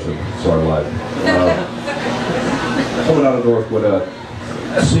last question. Sorry, live. Coming out of North Gwinnett,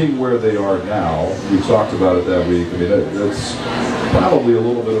 seeing where they are now, we talked about it that week. I mean, it's probably a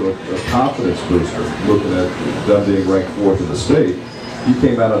little bit of a confidence booster, looking at them being ranked 4th in the state. You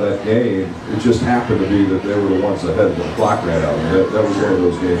came out of that game, it just happened to be that they were the ones ahead when the clock ran out. And that was one of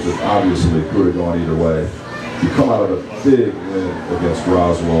those games that obviously could have gone either way. You come out of a big win against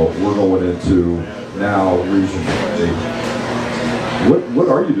Roswell. We're going into now region play. What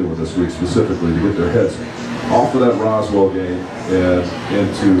are you doing this week specifically to get their heads off of that Roswell game and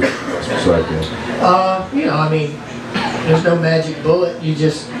into the side game? You know, I mean, there's no magic bullet. You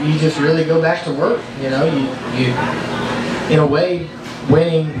just really go back to work. You know, you in a way,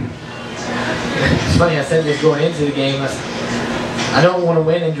 winning. It's funny, I said this going into the game. I don't want to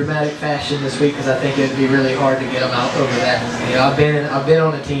win in dramatic fashion this week because I think it'd be really hard to get them out over that. You know, I've been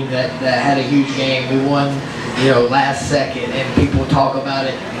on a team that had a huge game. We won, you know, last second, and people talk about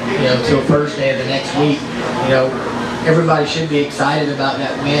it, you know, till Thursday of the next week. You know, everybody should be excited about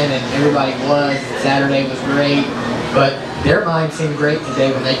that win, and everybody was. Saturday was great, but their mind seemed great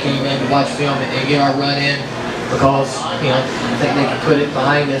today when they came in to watch film and get our run in, because, you know, I think they can put it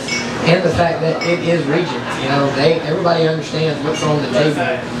behind us. And the fact that it is region, you know, everybody understands what's on the table.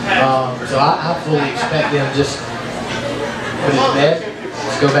 So I fully expect them just put it to bed,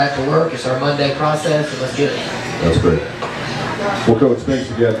 let's go back to work. It's our Monday process, and let's get it. That's great. Well, Coach,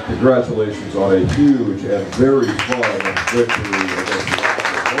 thanks again. Congratulations on a huge and very fun victory against the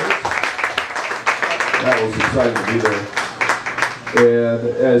Roswell. That was exciting to be there. And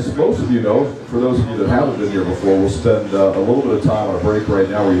as most of you know, for those of you that haven't been here before, we'll spend a little bit of time on a break right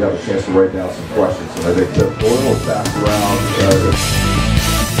now where you have a chance to write down some questions. And I think Tim Doyle will pass around.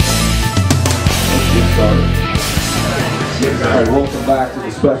 Let's get started. All right, welcome back to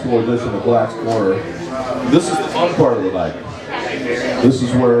the special edition of Clack's Corner. This is the fun part of the night. This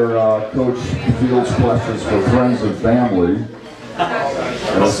is where Coach fields questions for friends and family.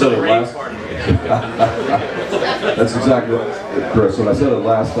 And I said it last. That's exactly it, Chris. When I said it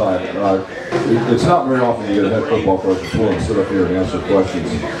last time, it's not very often you get a head football coach who's willing to sit up here and answer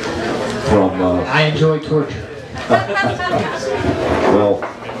questions from. I enjoy torture. Well,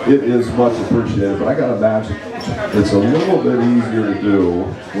 it is much appreciated, but I got to imagine it's a little bit easier to do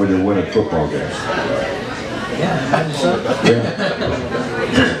when you're winning football games. Yeah, imagine so.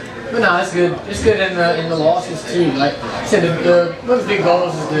 Yeah. But no, it's good. It's good in the losses too. Like I said, one of the big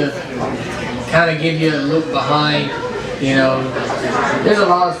goals is to kind of give you a look behind. You know, there's a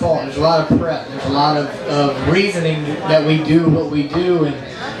lot of thought. There's a lot of prep. There's a lot of reasoning that we do what we do,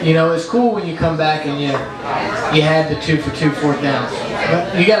 and you know, it's cool when you come back and you had the 2-for-2 4th downs.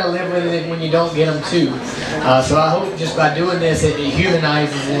 But you got to live with it when you don't get them too. So I hope just by doing this, it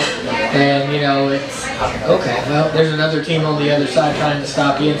humanizes it, and you know, it's okay. Well, there's another team on the other side trying to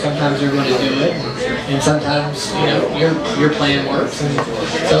stop you, and sometimes they're going to do it, and sometimes, you know, your plan works, and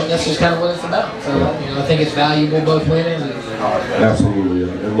so that's just kind of what it's about. So you know, I think it's valuable both winning. Absolutely,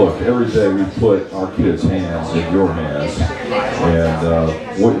 and look, every day we put our kids' hands in your hands,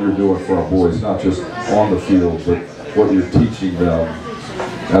 and what you're doing for our boys, not just on the field, but what you're teaching them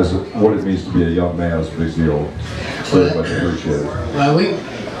as what it means to be a young man is a big deal. Very much appreciated. Well,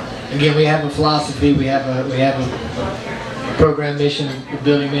 we have a philosophy. We have a program mission of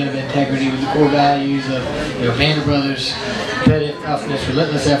building men of integrity with the core values of, you know, Vander Brothers, competitive toughness,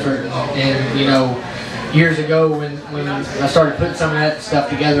 relentless effort, and you know, years ago when I started putting some of that stuff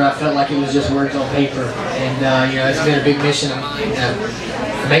together, I felt like it was just words on paper, and you know, it's been a big mission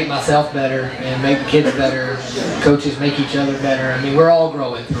to make myself better and make the kids better, coaches make each other better. I mean, we're all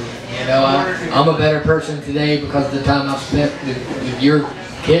growing through it. You know, I'm a better person today because of the time I've spent with your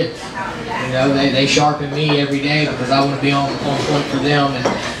kids. You know, they sharpen me every day because I want to be on point for them,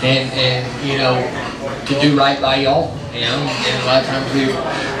 and you know, to do right by y'all. You know, and a lot of times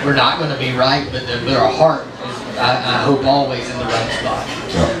we're not going to be right, but our heart is, I hope, always in the right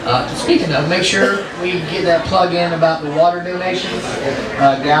spot. Speaking of, make sure we get that plug in about the water donations.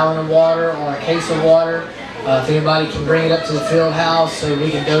 A gallon of water or a case of water If anybody can bring it up to the field house so we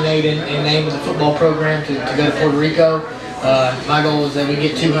can donate in name of the football program to go to Puerto Rico. My goal is that we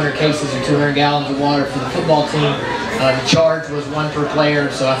get 200 cases or 200 gallons of water for the football team. The charge was 1 per player,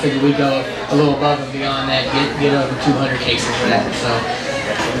 so I figured we'd go a little above and beyond that, get over 200 cases for that. So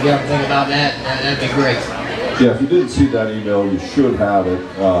if you ever think about that, that'd be great. Yeah, if you didn't see that email, you should have it.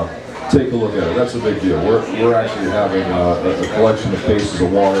 Take a look at it. That's a big deal. We're actually having a collection of cases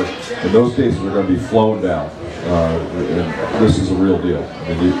of water, and those cases are going to be flown down. And this is a real deal.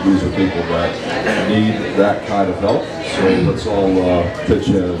 I mean, these are people that need that kind of help. So let's all pitch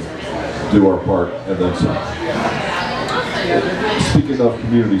in and do our part, and then some. Speaking of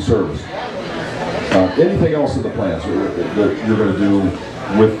community service, anything else in the plans that you're going to do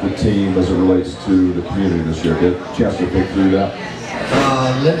with the team as it relates to the community this year? Get a chance to think through that?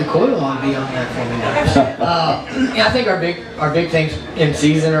 Linda Coyle will be on that for me. Yeah, I think our big things in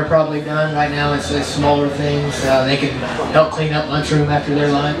season are probably done right now. It's smaller things. They can help clean up lunchroom after their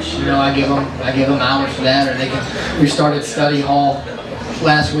lunch. You know, I give them hours for that, or they can. We started study hall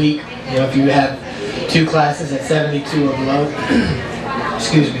last week. You know, if you have 2 classes at 72 or below,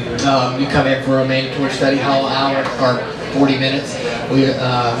 excuse me, you come in for a mandatory study hall hour or 40 minutes. We,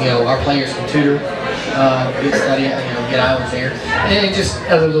 you know, our players can tutor, get study, get hours there, and just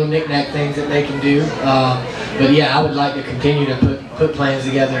other little knick-knack things that they can do. But yeah, I would like to continue to put plans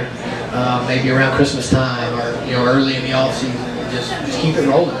together, maybe around Christmas time or early in the off season. Just keep it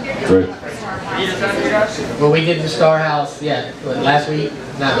rolling. Great. Well, we did the Star House, yeah,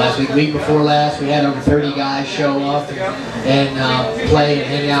 week before last, we had over 30 guys show up and play and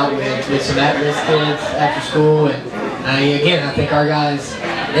hang out with some at-risk kids after school. And again, I think our guys,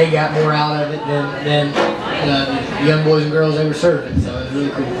 they got more out of it than the young boys and girls they were serving, so it was really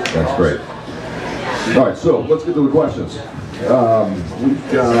cool. That's great. All right, so let's get to the questions.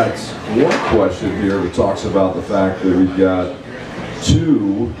 We've got one question here that talks about the fact that we've got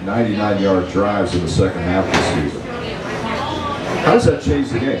 2 99-yard drives in the second half of the season. How does that change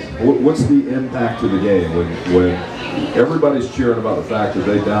the game? What's the impact of the game when everybody's cheering about the fact that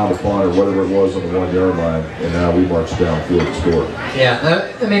they downed a punt or whatever it was on the 1-yard line, and now we march downfield to score?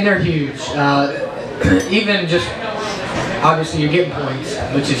 Yeah, I mean, they're huge. Even just, obviously you're getting points,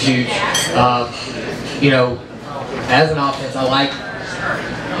 which is huge. You know, as an offense, I like,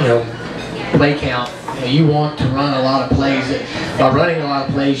 play count. You want to run a lot of plays. By running a lot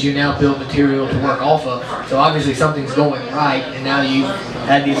of plays, you now build material to work off of. So obviously something's going right, and now you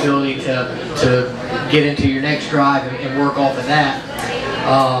had the ability to get into your next drive and work off of that.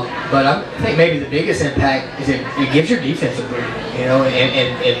 But I think maybe the biggest impact is it gives your defense a break,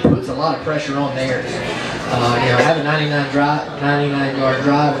 and it puts a lot of pressure on theirs. Have a 99-yard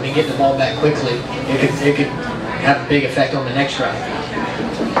drive and then get the ball back quickly. It could have a big effect on the next drive.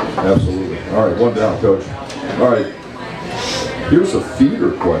 Absolutely. All right, one down, Coach. All right, here's a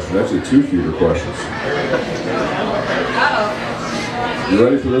feeder question, actually 2 feeder questions. You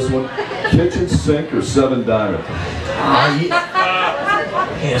ready for this one? Kitchen sink or 7 diamond? 7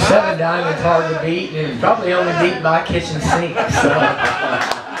 diamond's hard to beat, and it's probably only beat by kitchen sink. So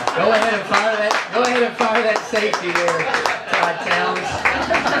go ahead and fire that. Go ahead and fire that safety there, Todd Towns.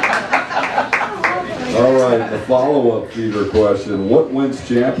 All right, the follow-up feeder question. What wins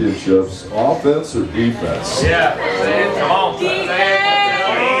championships, offense or defense? Yeah, come on.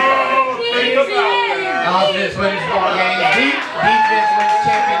 Offense wins ball games. Defense wins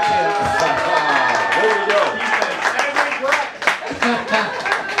championships. There we go.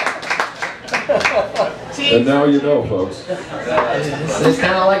 And now you know, folks. It's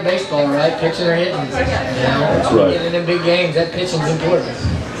kind of like baseball, right? Pitching or hitting. That's right. Getting in them big games, that pitching's important.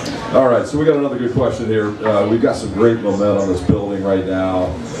 All right, so we got another good question here. We've got some great momentum on this building right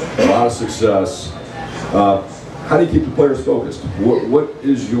now, a lot of success. How do you keep the players focused? What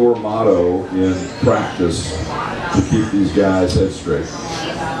is your motto in practice to keep these guys head straight?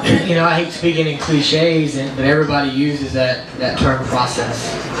 I hate speaking in cliches, but everybody uses that term process,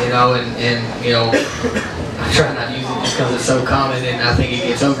 and I try not to use it just because it's so common and I think it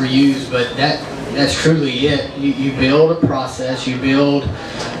gets overused, but that's truly it. You build a process, you build,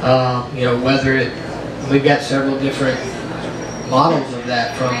 we've got several different models of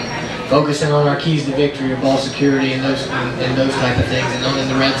that, from focusing on our keys to victory or ball security and those type of things, and on in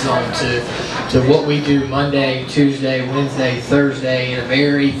the red zone to what we do Monday, Tuesday, Wednesday, Thursday in a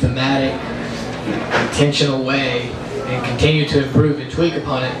very thematic, intentional way, and continue to improve and tweak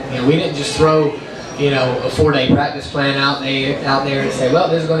upon it. We didn't just throw a 4-day practice plan out there and say, well,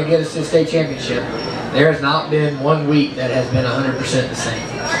 this is going to get us to the state championship. There has not been one week that has been 100% the same.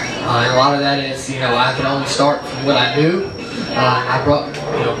 And a lot of that is, I can only start from what I knew. I brought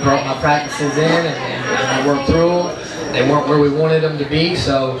my practices in and and we worked through them. They weren't where we wanted them to be,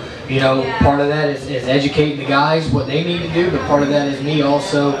 so you know, part of that is educating the guys what they need to do, but part of that is me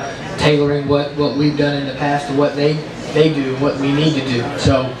also tailoring what we've done in the past to what they do, what we need to do.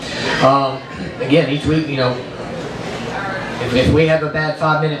 So again, each week, you know, if we have a bad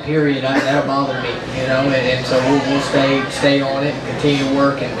 5-minute period, that'll bother me, you know, and so we'll stay on it and continue to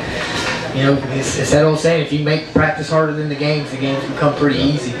work. And you know, it's that old saying: if you make practice harder than the games become pretty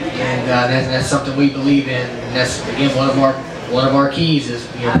easy. And that's something we believe in. And that's again one of our keys is,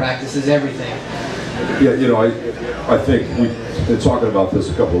 you know, practice is everything. Yeah, you know, I think we've been talking about this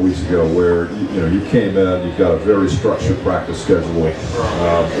a couple of weeks ago, where you know you came in, you've got a very structured practice schedule,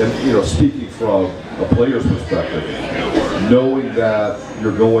 and you know, speaking from a player's perspective, knowing that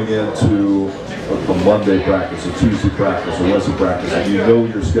you're going into a Monday practice, a Tuesday practice, a Wednesday practice, and you know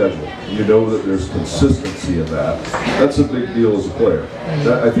your schedule, you know that there's consistency in that. That's a big deal as a player.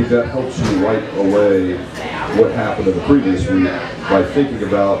 I think that helps you right away what happened in the previous week by thinking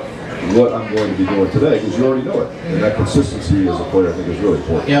about what I'm going to be doing today, because you already know it. And that consistency as a player, I think, is really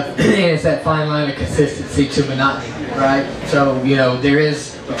important. Yep, and it's that fine line of consistency to monotony, right? So, you know,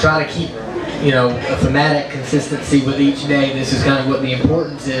 we try to keep, you know, a thematic consistency with each day. This is kind of what the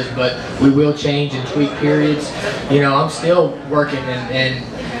importance is, but we will change and tweak periods. You know, I'm still working, and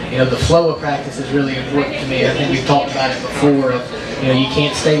you know, the flow of practice is really important to me. I think we've talked about it before. You know, you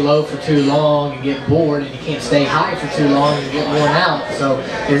can't stay low for too long and get bored, and you can't stay high for too long and get worn out. So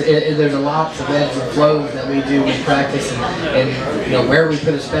there's a lot of ebbs and flows that we do with practice, and you know, where we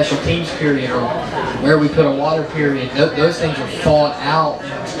put a special teams period or where we put a water period, those things are thought out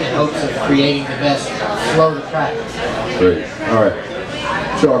in hopes of creating the best flow to practice. Great. All right.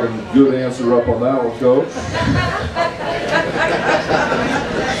 Chalking good answer up on that one, Coach.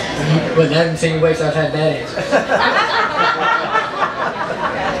 But that insinuates I've had bad answers.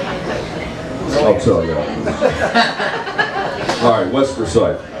 I'll tell you. All right, West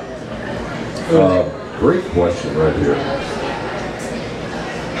Forsyth. Great question right here.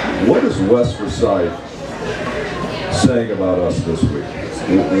 What is West Forsyth saying about us this week?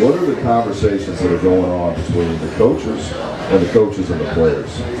 What are the conversations that are going on between the coaches and the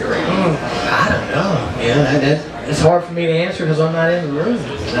players? I don't know. Yeah, it's hard for me to answer because I'm not in the room.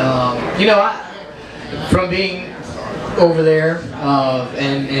 You know, from being over there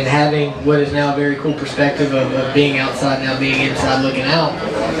and having what is now a very cool perspective of being outside, now being inside looking out,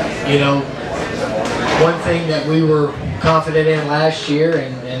 you know, one thing that we were confident in last year,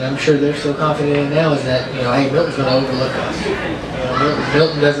 and I'm sure they're still confident in now, is that, you know, hey, Milton's going to overlook us. You know,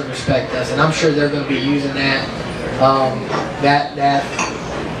 Milton doesn't respect us, and I'm sure they're going to be using that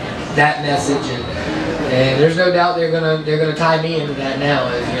that message, and there's no doubt they're gonna tie me into that now.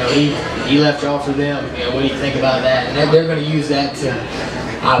 As you know, he left y'all for them. You know, what do you think about that? And they're going to use that to,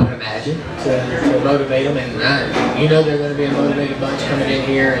 I would imagine, to motivate them. And you know, they're going to be a motivated bunch coming in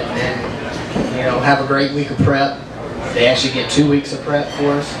here and you know, have a great week of prep. They actually get 2 weeks of prep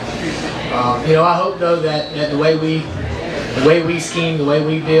for us. You know, I hope though that the way we scheme, the way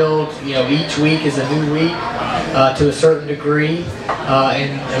we build, you know, each week is a new week to a certain degree,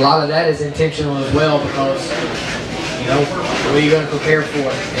 and a lot of that is intentional as well, because, you know, what are you going to prepare for,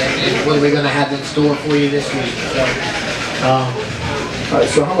 and what are we going to have in store for you this week?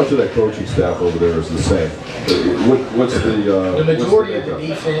 So how much of that coaching staff over there is the same? What's the majority of the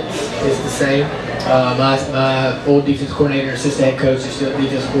defense is the same. My old defense coordinator, assistant head coach, is still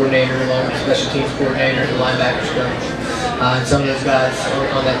defense coordinator, along with special teams coordinator and linebackers coach. And some of those guys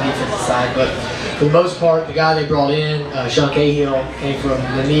on that defensive side. But for the most part, the guy they brought in, Sean Cahill, came from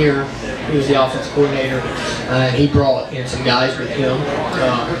Lanier. He was the offensive coordinator, and he brought in some guys with him.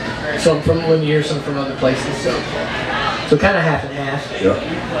 Some from Lanier, some from other places. So kind of half and half.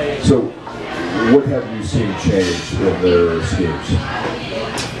 Yeah. So what have you seen change in their schemes?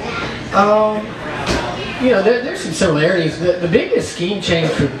 You know, there's some similarities. The biggest scheme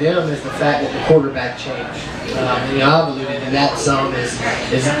change for them is the fact that the quarterback changed. You know, I've alluded to that some. Is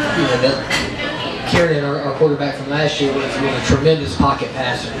you know, that Kieran, our quarterback from last year, was a tremendous pocket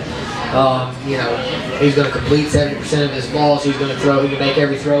passer. You know, he's going to complete 70% of his balls. He's going to throw. He can make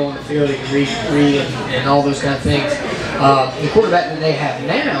every throw on the field. He can read and all those kind of things. The quarterback that they have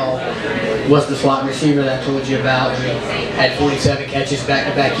now was the slot receiver that I told you about. He had 47 catches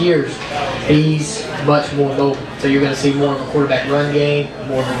back-to-back years. He's much more mobile. So you're going to see more of a quarterback run game,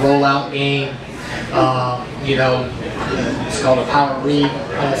 more of a rollout game. You know, it's called a power read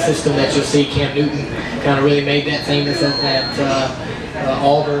system that you'll see. Cam Newton kind of really made that famous at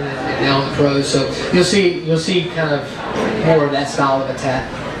Auburn and now in the pros. So you'll see kind of more of that style of attack.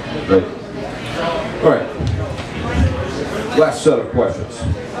 Great. All right. Last set of questions.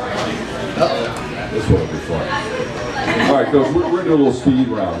 Uh-oh. This All right, Coach, we're going to do a little speed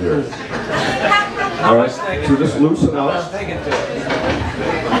round here. All right, so just loosen up. No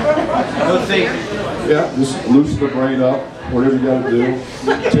thinking. Yeah, just loosen the brain up, whatever you got to do.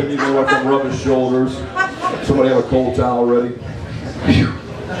 Tim, you know, I can rub his shoulders. Somebody have a cold towel ready?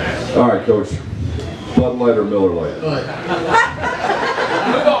 All right, Coach. Bud Light or Miller Light? Bud.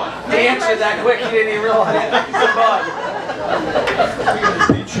 He answered that quick, he didn't even realize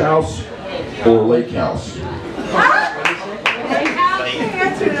it. Beach house or lake house?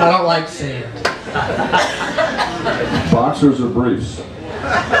 I don't like sand. Boxers or briefs?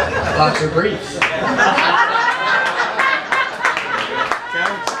 Boxer briefs.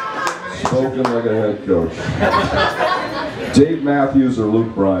 Spoken like a head coach. Dave Matthews or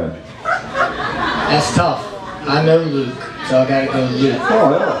Luke Bryan? That's tough. I know Luke, so I gotta go Luke.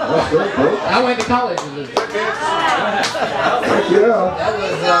 Oh, yeah, that's great, coach. I went to college with Luke. Yeah.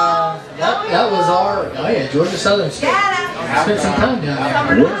 That was our, oh yeah, Georgia Southern State. Spent some time down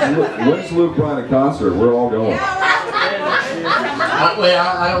there. When's Luke Bryan a concert? We're all going. Wait,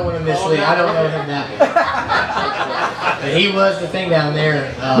 I don't want to mislead. I don't know him that well. But he was the thing down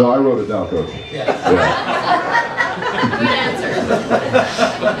there. No, I wrote it down, Coach. Yeah.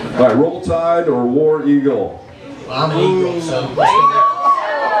 All right, Roll Tide or War Eagle? Well, I'm an Eagle, so.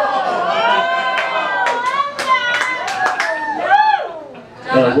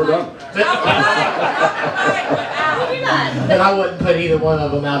 All right, we're done. But I wouldn't put either one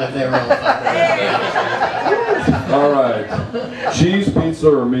of them out if they were on fire. All right, cheese pizza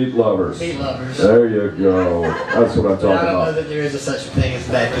or meat lovers? Meat lovers. There you go. That's what I'm talking I don't know about. that there is a such thing as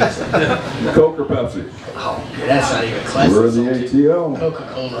bad pizza. Coke or Pepsi? Oh, that's not even classic. We're in the ATO.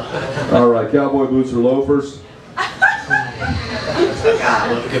 Coca-Cola. All right, cowboy boots or loafers? God,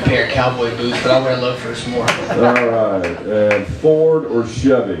 I love a good pair of cowboy boots, but I wear loafers more. All right, and Ford or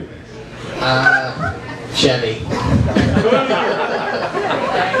Chevy? Chevy.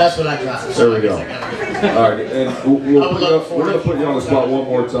 That's what I drive. There we go. All right, and we're going to put you on the spot one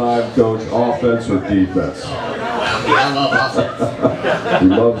more time, Coach. Offense or defense? I love offense. He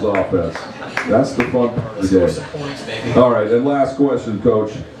loves offense. That's the fun part of the Score game. some points, baby. All right, and last question,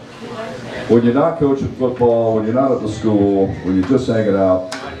 Coach. When you're not coaching football, when you're not at the school, when you're just hanging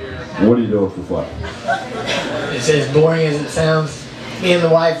out, what are you doing for fun? It's as boring as it sounds. Me and the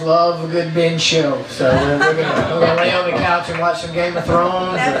wife love a good binge show, so we're gonna lay on the couch and watch some Game of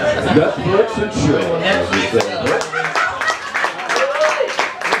Thrones. Netflix and chill. Netflix.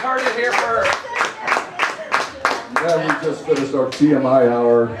 You heard it here first. Yeah, we just finished our TMI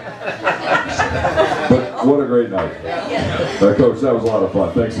hour. But what a great night. Coach, that was a lot of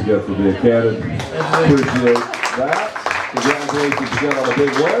fun. Thanks again for being candid. Appreciate that. Congratulations again on a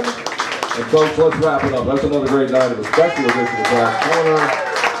big win. And folks, let's wrap it up. That's another great night of a special edition of Clack Corner.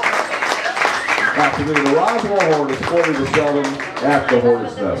 Afternoon, the Roswell Hornets 40-7 at the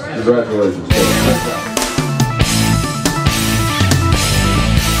Hornets Nest. Congratulations, folks.